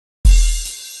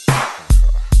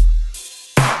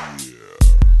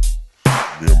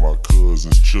my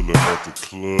cousins chillin' at the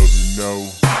club, you know,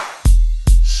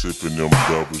 sippin' them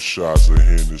double shots of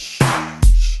Hennessy's.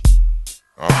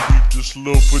 I peeped this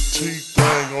little petite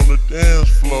thing on the dance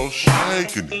floor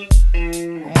shaking it.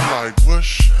 I'm like, what's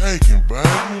shaking,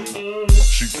 baby?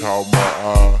 She caught my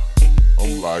eye.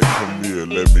 I'm like, come here,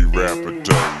 let me rap a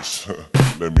taste.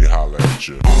 Let me holler at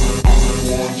you. I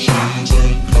want you to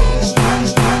come,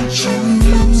 your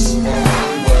hips my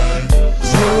way.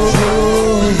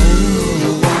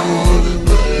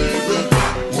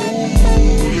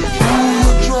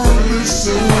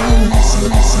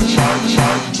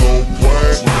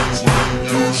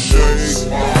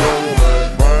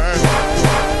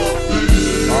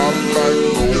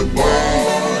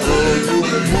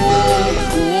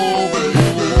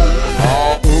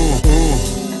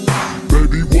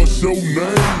 Your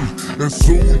name, and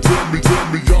soon tell me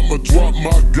I'ma drop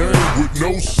my game with no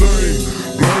shame.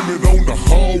 Blame it on the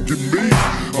hog in me.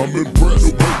 I'm impressed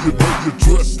with the way you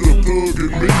dressed the thug in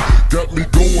me. Got me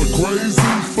going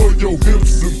crazy for your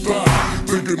hips and thighs.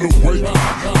 Thinking the way I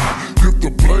get the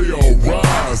play all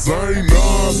rise. I ain't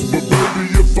nice, but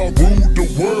baby, if I ruled the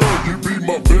world, you be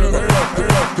my better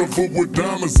half, covered with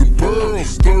diamonds and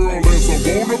pearls. Thorough as I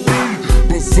wanna be,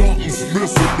 but something's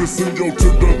missing your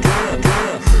tender cat.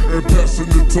 And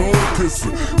passionate tongue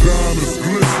kissing, diamonds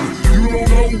glisten. You don't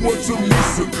know what you're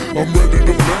missing. I'm ready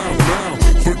to now,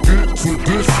 forget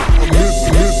tradition. I'm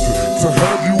missing to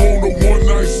have you on a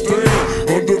one-night stand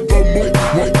under the moon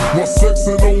while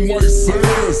sexing on white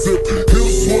sands. If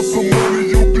hips want some money,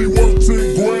 you'll be worth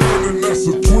 10 grand, and that's a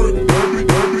trip, baby.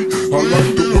 I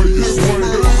like the way you swing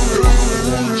it.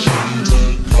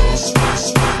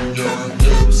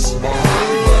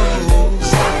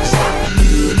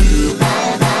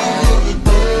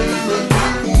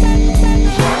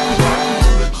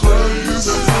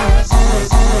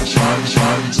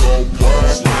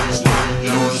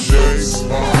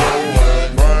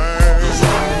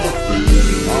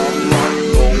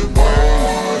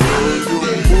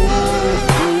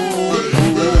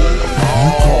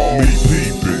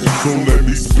 So let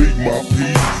me speak my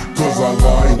piece, cause I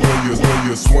like when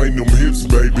you swing them hips,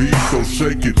 baby. So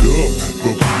shake it up,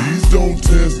 but please don't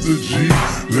test the G,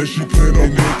 unless you plan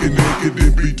on naked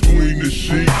in between the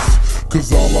sheets.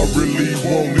 Cause all I really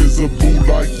want is a boo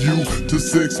like you to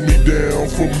sex me down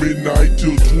from midnight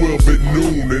till 12 at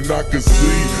noon. And I can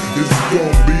see it's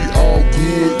gonna be all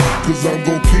good, cause I'm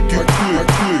gonna kick it, I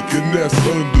click, and that's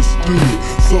understood.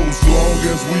 So as long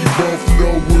as we both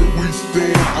know where we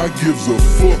stand, I gives a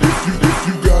fuck if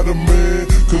you got a man.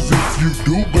 Cause if you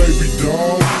do, baby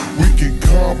doll, we can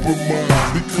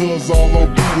compromise, because all I'll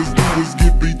do is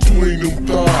get between them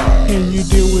thighs. Can you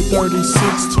deal with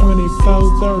 36,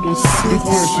 24, 36? The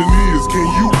question is, can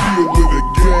you deal with a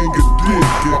gang of dick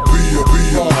and be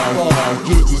alive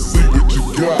just to see what you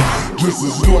got? Just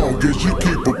as long as you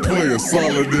keep a player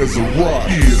solid as a rock.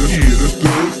 Yeah,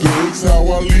 that's how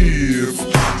I live.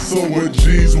 So a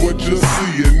G's what you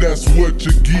see, and that's what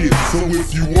you get. So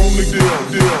if you only deal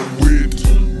with,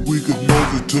 we could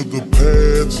move it to the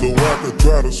pad, so I could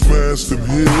try to smash them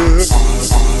hips.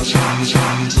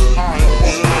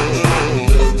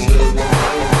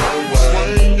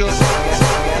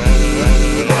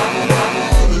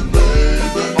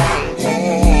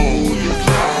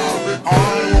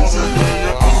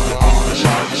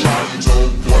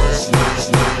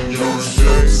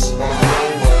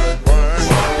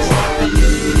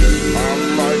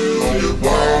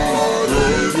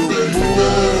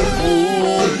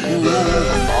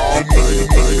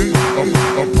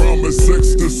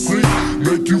 Ecstasy,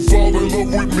 make you fall in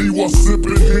love with me while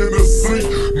sipping Hennessy.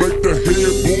 Make the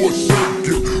headboard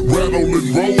shake it, rattle and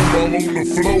roll all on the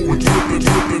floor, and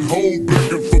drippin', hold,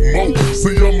 begging for more.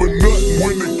 See, I'm a nut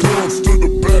when it comes to the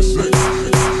basics.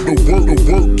 The word to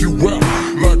work you out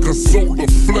like a solar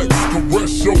flex.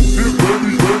 Caress your hip,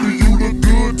 baby, you look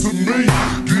good to me.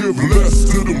 Give less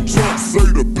to them chumps, say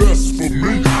the best for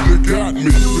me. You got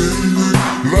me,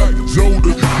 like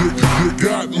Jordan, you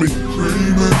got me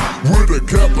creaming with a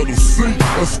capital C,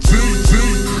 that's GG.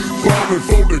 Falling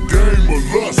for the game of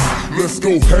lust. Let's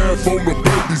go half on the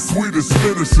baby, sweetest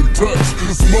finishing touch.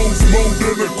 It's more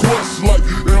than a crush like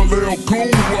LL Cool.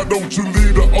 Why don't you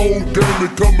leave the old game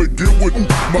and come and get with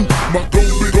my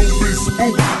don't be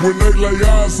spooked when they lay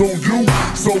eyes on you.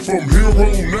 So from here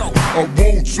on out, I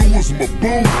want you as my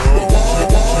boo.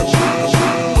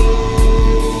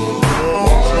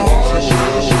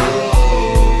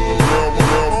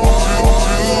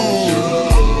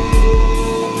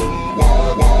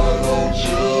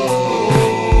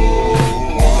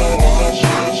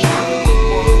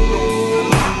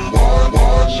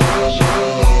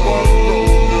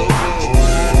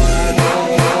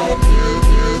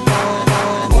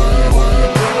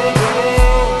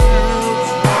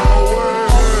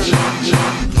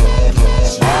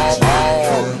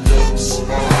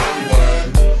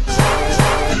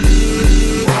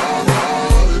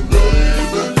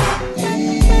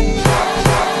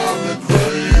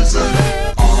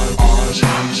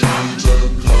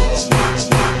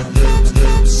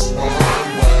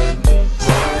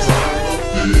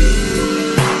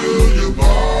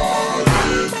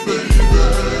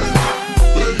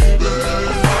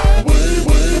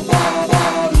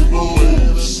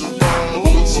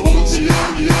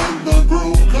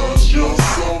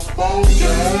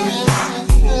 36.